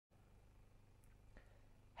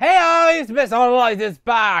guys, Mr. Light is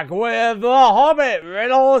back with the Hobbit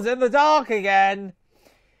Riddles in the dark again.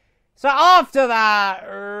 So after that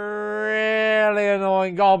really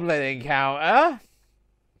annoying goblin encounter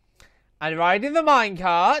and riding the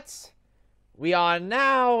minecart, we are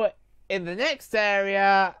now in the next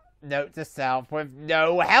area, note to self, with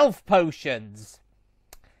no health potions.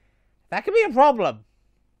 That could be a problem.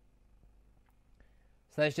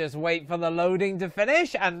 So let's just wait for the loading to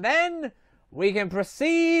finish and then we can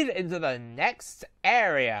proceed into the next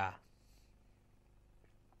area.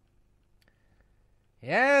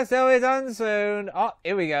 Yes, it'll be done soon. Oh,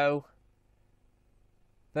 here we go.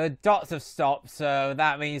 The dots have stopped, so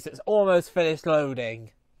that means it's almost finished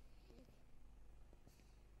loading.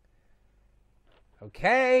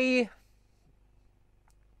 Okay.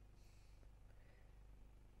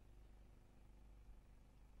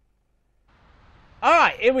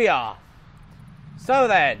 Alright, here we are. So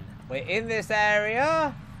then, we're in this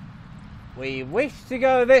area. We wish to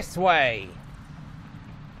go this way.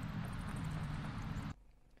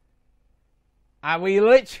 And we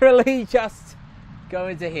literally just go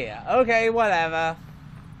into here. Okay, whatever.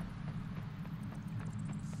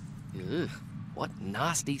 Ugh, what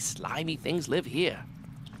nasty, slimy things live here?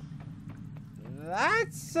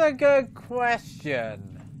 That's a good question.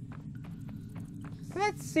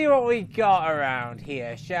 Let's see what we got around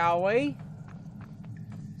here, shall we?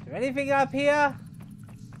 Is there anything up here?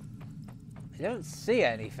 I don't see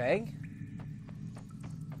anything.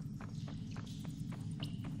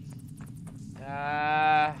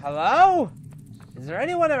 Hello? Is there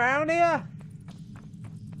anyone around here?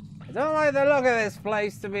 I don't like the look of this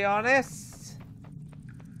place, to be honest.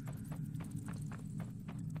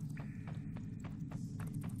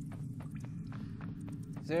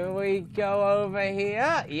 Do we go over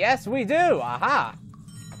here? Yes, we do. Aha.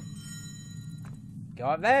 Go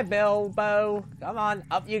up there, Bilbo. Come on,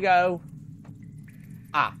 up you go.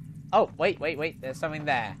 Ah. Oh, wait. There's something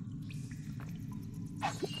there.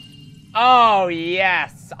 Oh,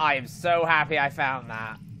 yes. I am so happy I found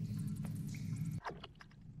that.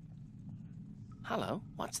 Hello,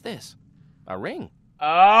 what's this? A ring.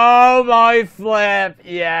 Oh, my flip.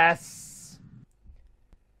 Yes.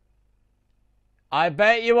 I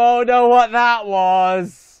bet you all know what that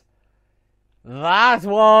was. That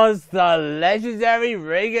was the legendary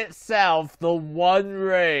ring itself, the One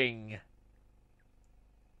Ring.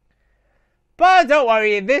 But don't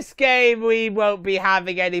worry, in this game we won't be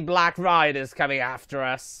having any Black Riders coming after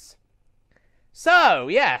us. So,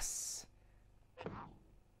 yes.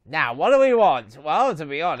 Now, what do we want? Well, to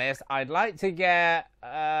be honest, I'd like to get...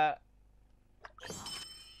 There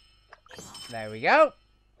we go.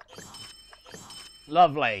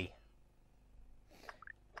 Lovely.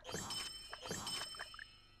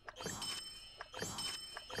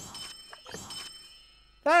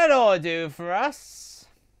 That'll do for us.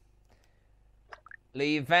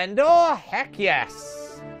 Leave vendor? Heck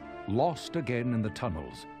yes. Lost again in the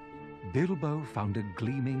tunnels, Bilbo found a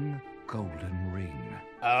gleaming golden ring.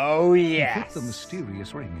 Oh yes. He put the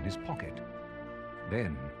mysterious ring in his pocket.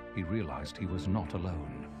 Then he realized he was not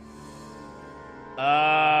alone.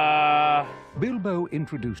 Bilbo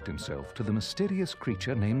introduced himself to the mysterious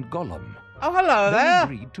creature named Gollum. Oh, hello there.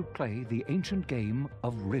 They agreed to play the ancient game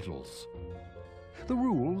of riddles. The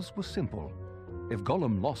rules were simple. If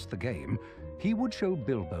Gollum lost the game, he would show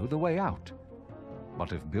Bilbo the way out.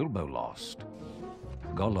 But if Bilbo lost,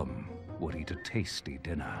 Gollum would eat a tasty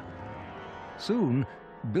dinner. Soon,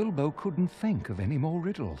 Bilbo couldn't think of any more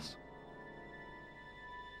riddles.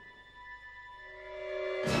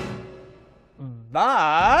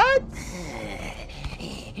 But...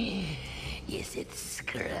 Is it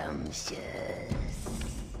scrumptious?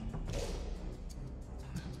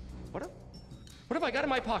 What have I got in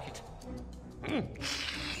my pocket?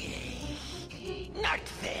 Not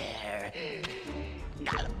fair.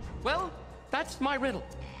 Gollum. Well, that's my riddle.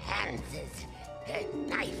 Hands it. The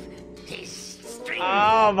knife. This string.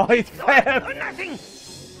 Oh, my flip. Or nothing.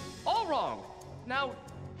 All wrong. Now,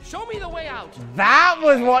 show me the way out. That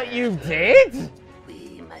was what you did?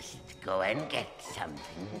 We must go and get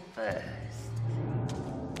something first.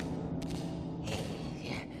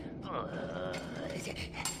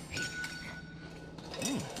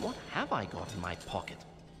 What have I got in my pocket?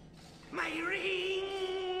 My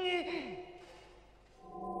ring!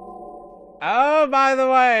 Oh, by the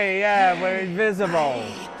way, yeah, we're invisible.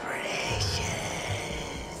 Precious.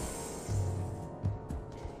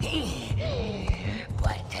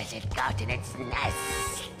 What has it got in its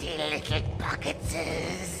nasty little pockets?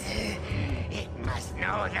 It must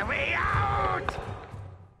know the way out!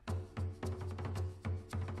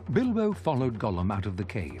 Bilbo followed Gollum out of the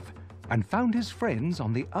cave and found his friends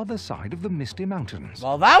on the other side of the Misty Mountains.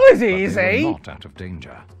 Well, that was But they easy. were not out of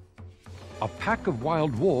danger. A pack of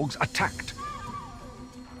wild wargs attacked.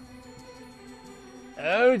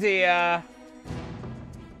 Oh dear.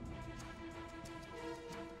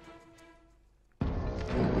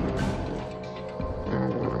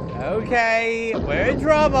 Okay, we're in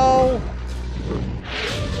trouble.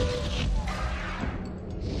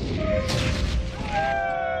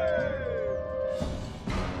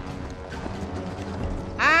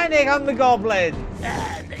 And here come the goblins.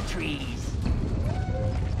 The trees.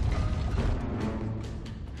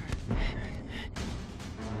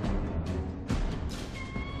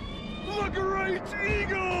 The great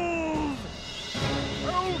eagles!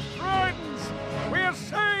 Old friends, we're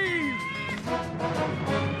saved!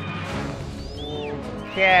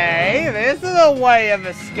 Okay, this is a way of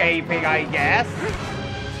escaping, I guess.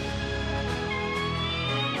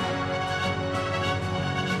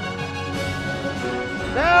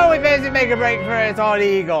 So we basically make a break for it on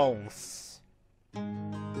eagles.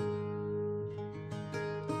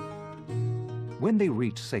 When they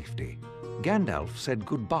reached safety, Gandalf said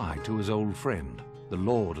goodbye to his old friend, the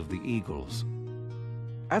Lord of the Eagles.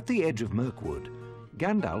 At the edge of Mirkwood,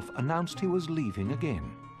 Gandalf announced he was leaving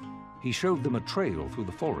again. He showed them a trail through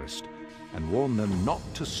the forest and warned them not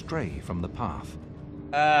to stray from the path.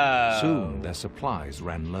 Soon their supplies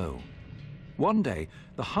ran low. One day,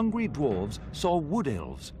 the hungry dwarves saw wood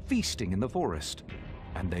elves feasting in the forest,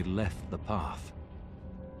 and they left the path.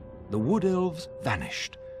 The wood elves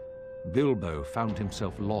vanished. Bilbo found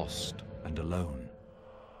himself lost and alone.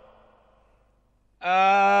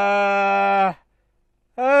 Oh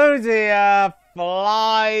dear,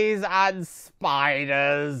 flies and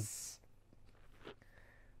spiders.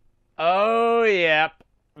 Oh yep,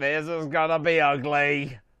 this is gonna be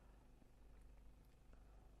ugly.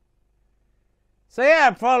 So yeah,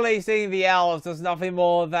 probably seeing the elves is nothing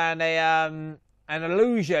more than a an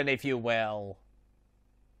illusion, if you will.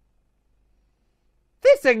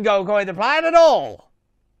 This didn't go according to plan at all.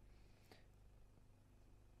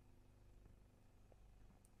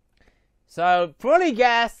 So, probably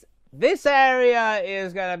guess this area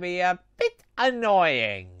is going to be a bit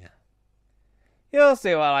annoying. You'll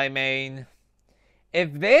see what I mean.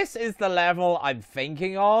 If this is the level I'm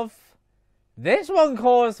thinking of, this one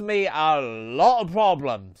caused me a lot of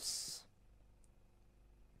problems.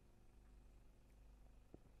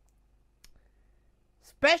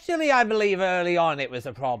 Especially, I believe, early on it was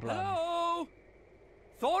a problem. Hello?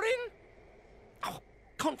 Thorin? Oh,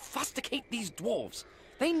 can't fusticate these dwarves.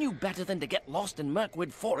 They knew better than to get lost in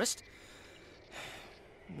Mirkwood Forest.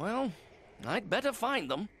 Well, I'd better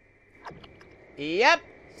find them. Yep,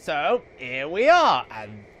 so here we are.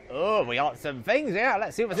 And, oh, we got some things here.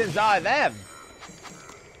 Let's see what's inside them.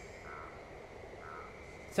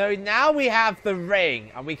 So now we have the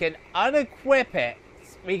ring, and we can unequip it.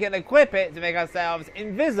 We can equip it to make ourselves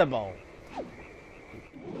invisible.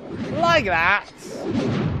 Like that.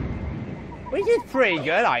 Which is pretty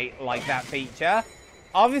good. I like that feature.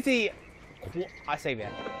 Obviously, I say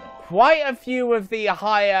that. Quite a few of the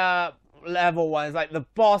higher level ones, like the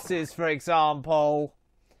bosses, for example,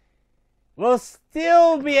 will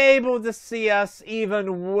still be able to see us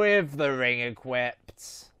even with the ring equipped.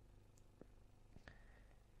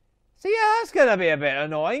 So yeah, that's going to be a bit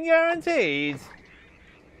annoying, guaranteed.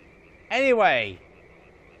 Anyway,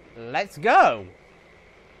 let's go.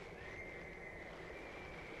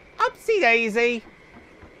 Upsy daisy.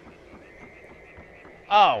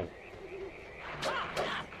 Oh.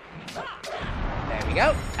 There we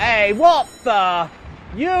go. Hey, what the?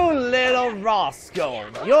 You little rascal.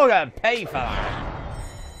 You're gonna pay for that.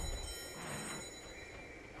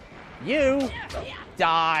 You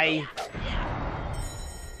die.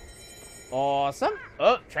 Awesome.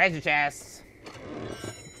 Oh, treasure chests.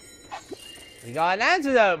 We got an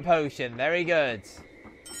antidote potion. Very good.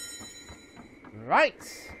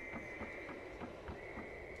 Right.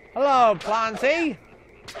 Hello, Planty.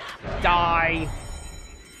 Die.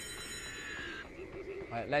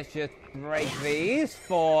 Right, let's just break these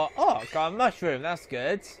for... Oh, got a mushroom. That's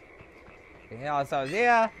good. We can ourselves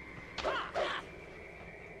here.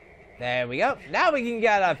 There we go. Now we can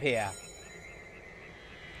get up here.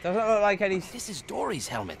 Doesn't look like any... This is Dory's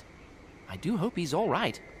helmet. I do hope he's all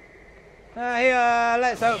right. Here,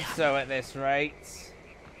 let's hope so at this rate.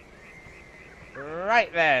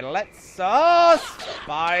 Right then, let's... Oh,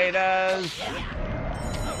 spiders!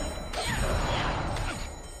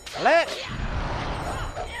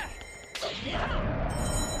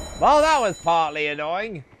 Well, that was partly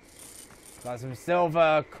annoying. Got some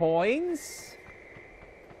silver coins.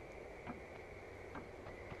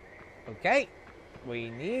 Okay. we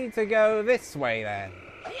need to go this way then.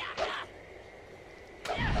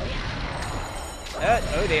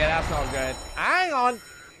 Oh dear, that's not good. Hang on.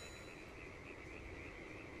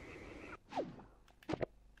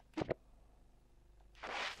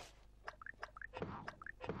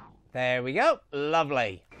 There we go.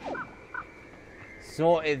 Lovely.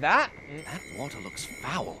 Sorted that. That water looks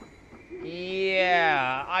foul.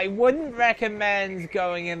 Yeah, I wouldn't recommend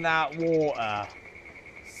going in that water.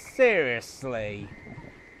 Seriously.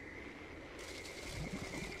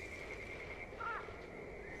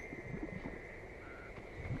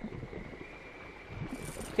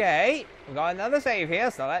 Okay, we've got another save here,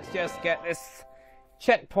 so let's just get this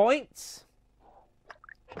checkpoint.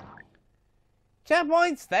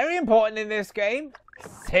 Checkpoints, very important in this game.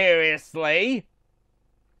 Seriously.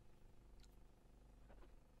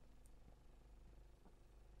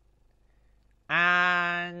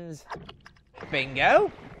 And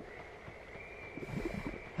bingo.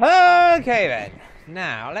 Okay then.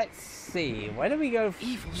 Now let's see. Where do we go?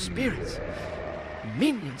 Evil spirits.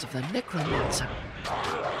 Minions of the necromancer.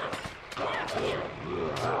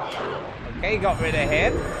 Okay, got rid of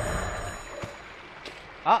him.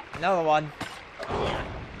 Ah, another one.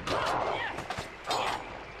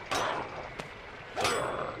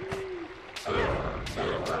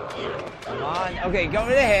 Come on. Okay, got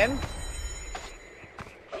rid of him.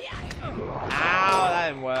 Ow, that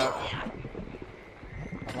didn't work.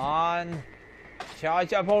 Come on.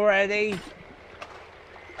 Charge up already.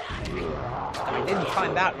 I didn't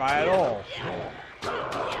time that right at all.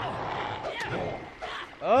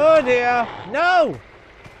 Oh dear. No!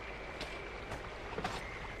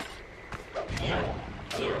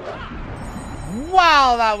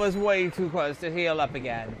 Wow, that was way too close to heal up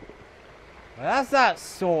again. Well, that's that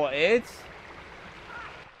sorted.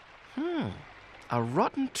 A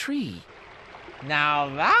rotten tree.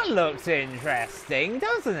 Now that looks interesting,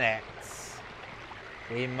 doesn't it?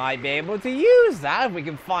 We might be able to use that if we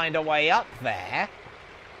can find a way up there.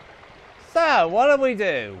 So, what do we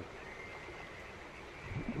do?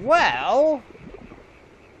 Well,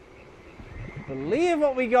 I believe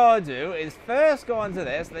what we gotta do is first go onto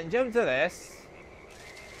this, then jump to this.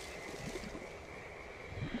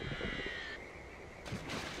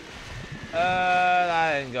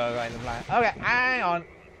 That didn't go according to plan. Okay, hang on.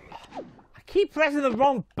 I keep pressing the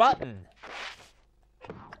wrong button.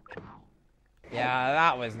 Yeah,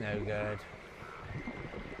 that was no good.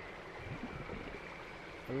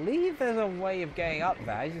 I believe there's a way of getting up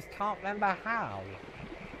there. I just can't remember how.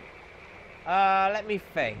 Let me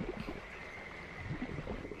think.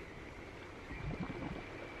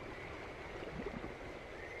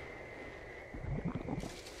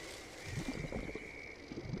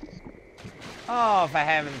 Oh, for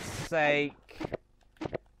heaven's sake.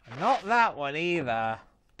 Not that one either.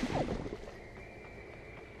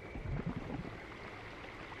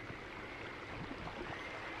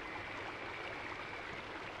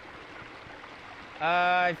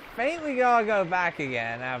 I think we gotta go back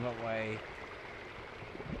again, haven't we?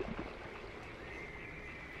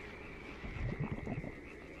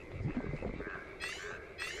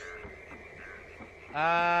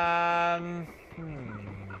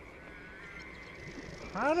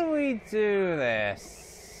 How do we do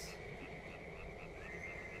this?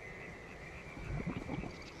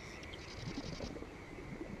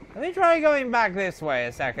 Let me try going back this way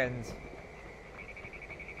a second.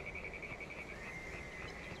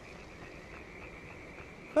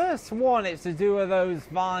 First one, it's to do with those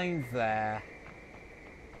vines there.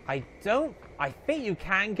 I think you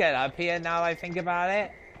can get up here now that I think about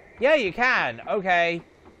it. Yeah, you can. Okay.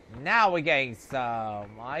 Now we're getting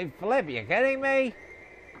some. I flip, you kidding me?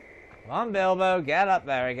 Come on, Bilbo, get up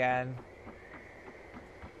there again.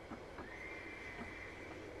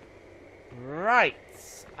 Right.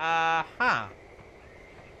 I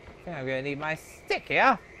think I'm gonna need my stick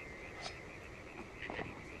here.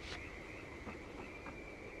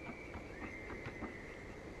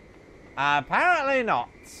 Apparently not.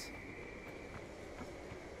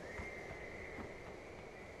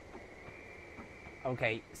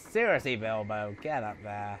 Okay, seriously, Bilbo, get up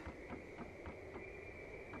there.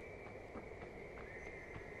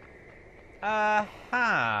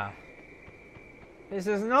 This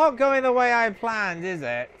is not going the way I planned, is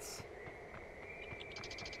it?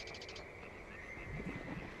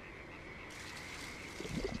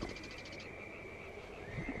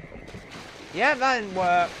 Yeah, that didn't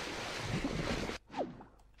work.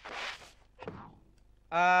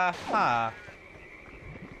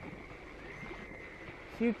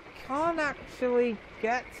 You can't actually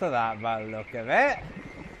get to that by the look of it.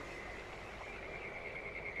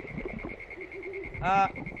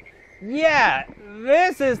 Yeah,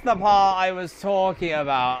 this is the part I was talking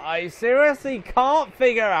about. I seriously can't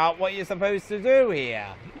figure out what you're supposed to do here.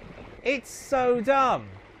 It's so dumb.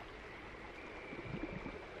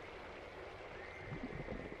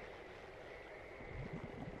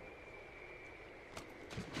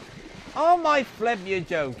 Oh my flip, you're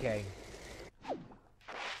joking.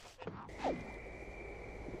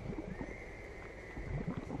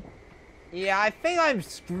 Yeah, I think I'm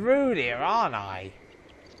screwed here, aren't I?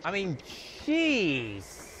 I mean,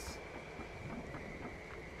 jeez.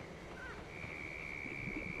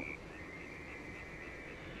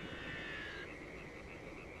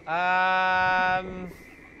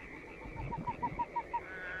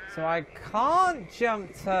 So I can't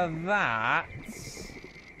jump to that.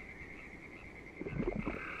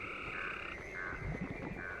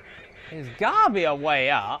 There's gotta be a way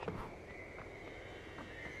up.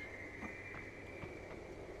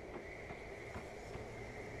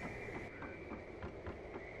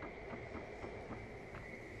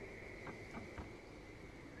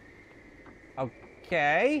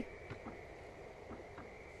 Okay.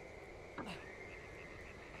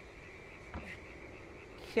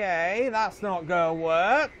 Okay, that's not gonna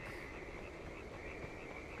work.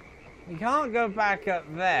 You can't go back up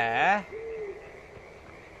there.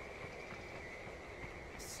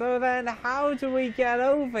 So then how do we get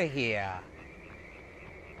over here?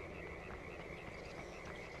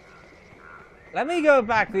 Let me go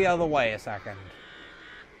back the other way a second.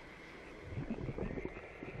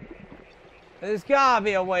 There's gotta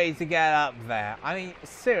be a way to get up there. I mean,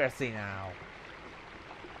 seriously now.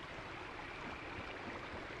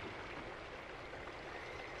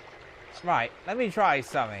 Right, let me try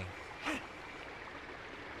something.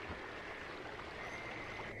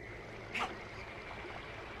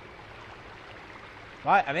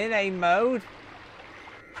 Right, I'm in aim mode.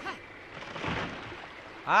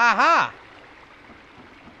 Aha!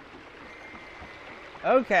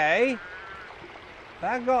 Okay.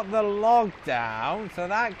 That got the log down, so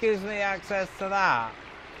that gives me access to that.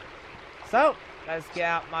 So, let's get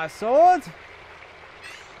out my sword.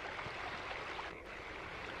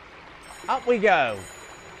 Up we go.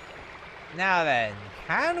 Now then,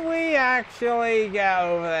 can we actually get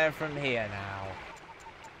over there from here now?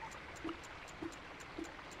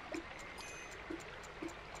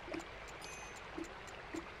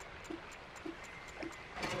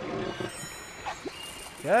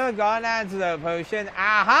 Good, got an antidote potion.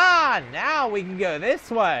 Aha! Now we can go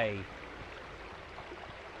this way.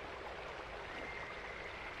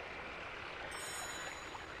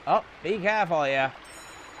 Oh, be careful here.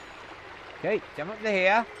 Okay, jump up to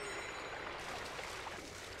here.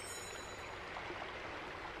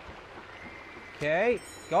 Okay,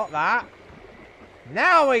 got that.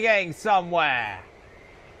 Now we're getting somewhere.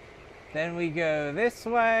 Then we go this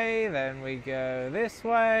way, then we go this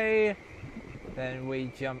way. Then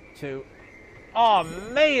we jump to... Oh,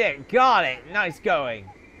 made it! Got it! Nice going.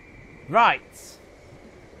 Right. Let's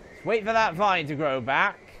wait for that vine to grow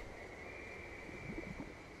back.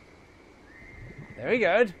 Very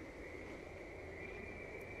good.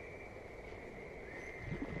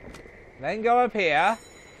 Then go up here.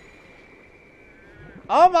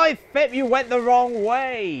 Oh my flip, you went the wrong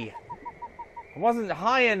way. I wasn't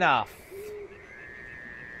high enough.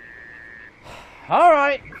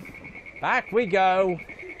 Alright. Back we go.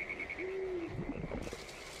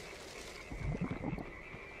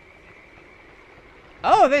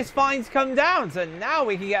 Oh, this vine's come down, so now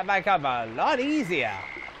we can get back up a lot easier.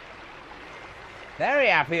 Very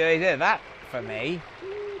happy they did that for me.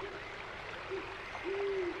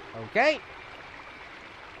 Okay.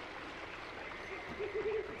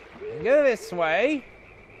 And go this way.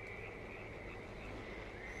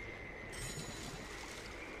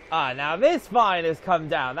 Ah, now this vine has come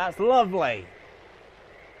down. That's lovely.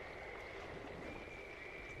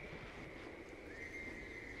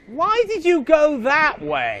 Why did you go that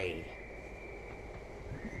way?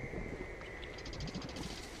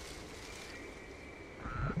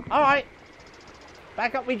 Alright.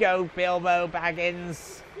 Back up we go, Bilbo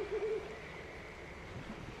Baggins.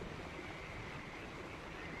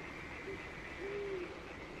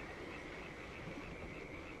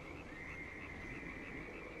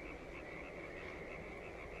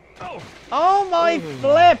 Oh my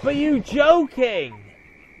flip, are you joking?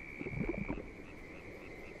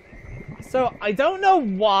 So, I don't know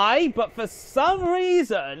why, but for some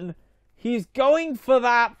reason, he's going for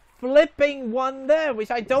that flipping one there, which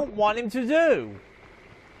I don't want him to do.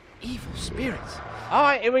 Evil spirits.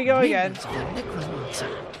 Alright, here we go again. Minions of the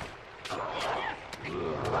necromancer.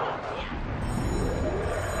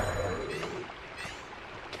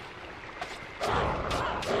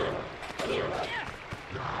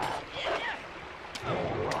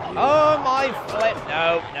 my flip.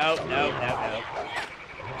 No, no, no, no, no.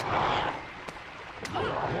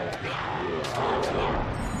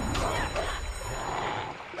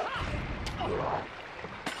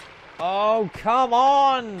 Oh, come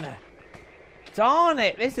on. Darn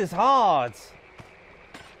it, this is hard.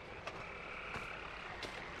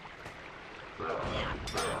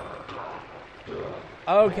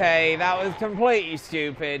 Okay, that was completely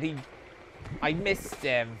stupid. I missed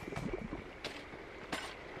him.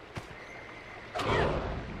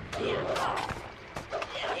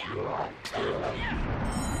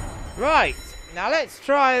 Right, now let's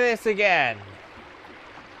try this again.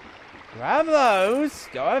 Grab those,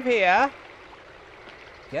 go up here,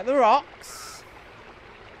 get the rocks,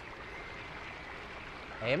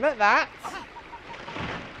 aim at that.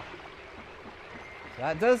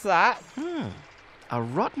 That does that. A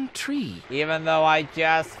rotten tree. Even though I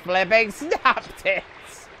just flipping snapped it.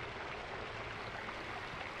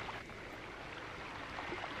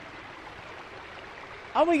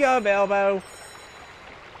 On we go, Bilbo.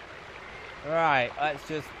 Right, let's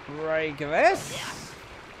just break this.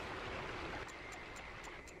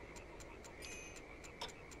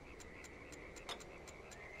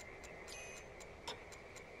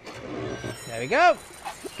 There we go.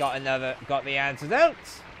 Got the antidote.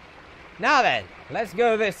 Now then, let's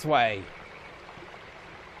go this way.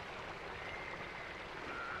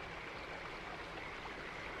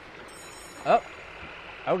 Oh,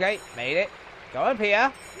 okay, made it. Go up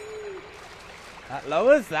here. That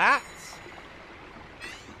lowers that.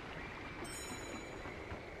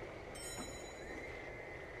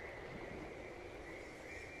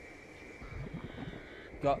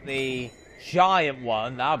 Got the giant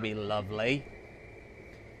one, that'll be lovely.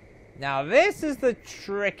 Now this is the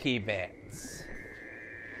tricky bit.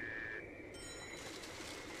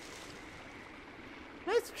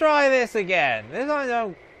 Let's try this again. This one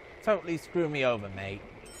don't totally screw me over, mate.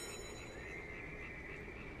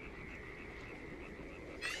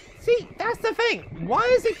 See, that's the thing. Why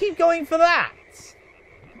does he keep going for that?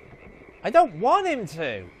 I don't want him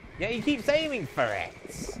to, yet he keeps aiming for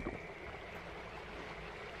it.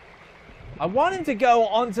 I want him to go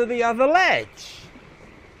onto the other ledge.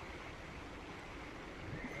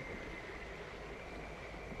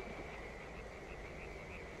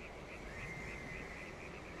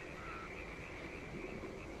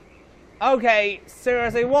 Okay,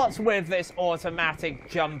 seriously, what's with this automatic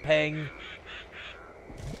jumping?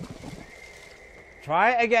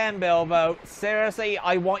 Try it again, Bilbo. Seriously,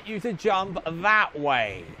 I want you to jump that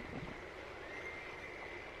way.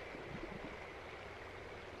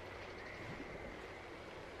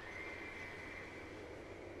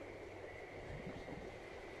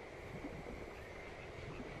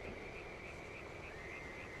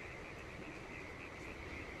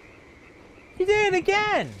 You did it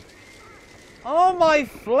again! Oh my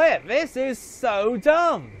flip, this is so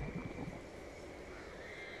dumb!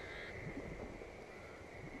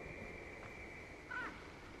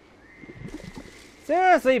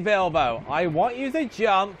 Seriously, Bilbo, I want you to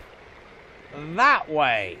jump that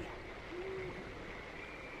way.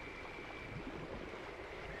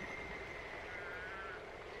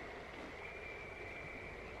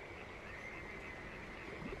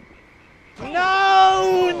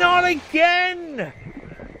 No, not again!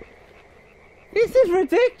 This is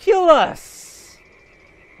ridiculous!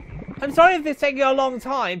 I'm sorry if this is taking a long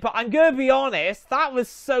time, but I'm going to be honest, that was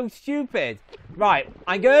so stupid. Right,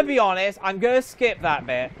 I'm going to be honest, I'm going to skip that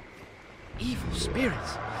bit. Evil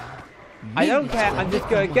spirits. I don't care, I'm just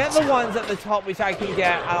going to get the ones at the top which I can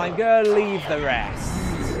get, and I'm going to leave the rest.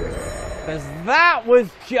 Because that was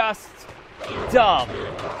just dumb.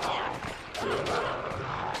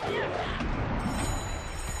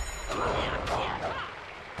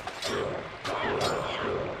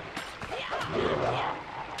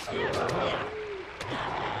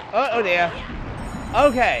 Oh dear.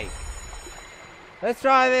 Okay. Let's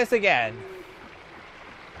try this again.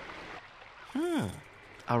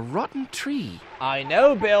 A rotten tree. I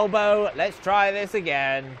know, Bilbo. Let's try this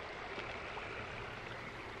again.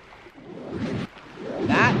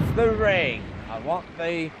 That's the ring. I want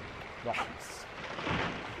the rocks.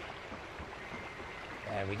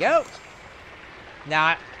 There we go.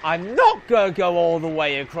 Now, I'm not going to go all the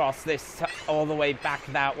way across this, all the way back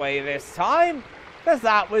that way this time, because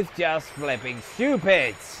that was just flipping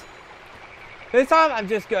stupid. This time, I'm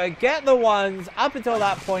just going to get the ones up until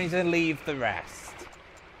that point and leave the rest.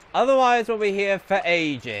 Otherwise, we'll be here for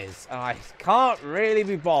ages, and I can't really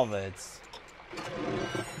be bothered.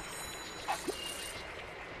 It'll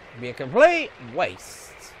be a complete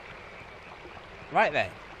waste. Right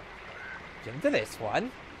then. Jump to this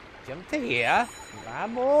one. Jump to here.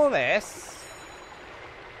 Grab all this.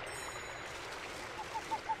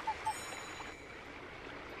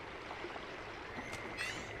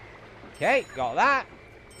 Okay, got that.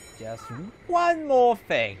 Just one more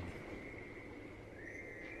thing.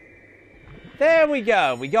 There we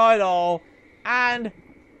go. We got it all. And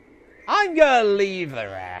I'm gonna leave the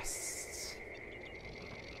rest.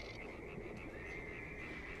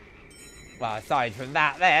 Well, aside from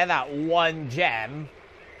that there, that one gem.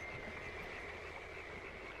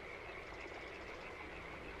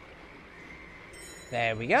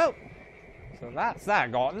 There we go. So that's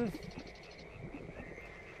that gotten.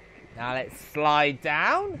 Now let's slide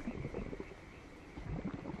down.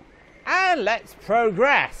 And let's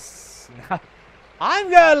progress. I'm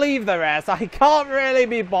going to leave the rest. I can't really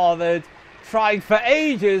be bothered trying for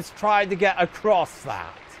ages trying to get across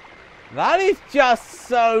that. That is just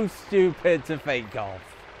so stupid to think of.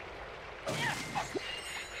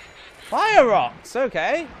 Fire rocks,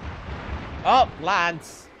 okay. Oh,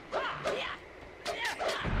 lands.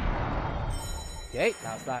 Okay,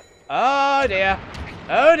 that's that. Oh dear.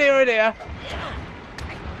 Oh dear, oh dear.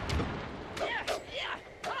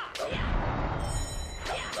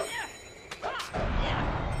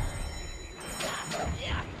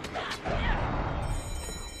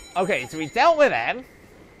 Okay, so we dealt with them.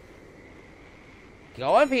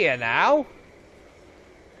 Go up here now.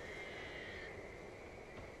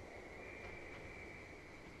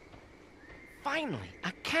 Finally,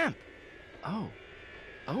 a camp. Oh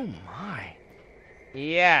my.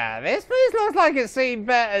 Yeah, this place looks like it's seen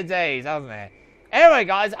better days, hasn't it? Anyway,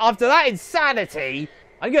 guys, after that insanity,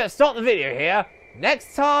 I'm going to stop the video here.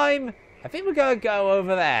 Next time, I think we're going to go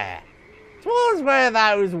over there. Towards where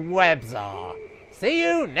those webs are. See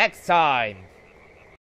you next time.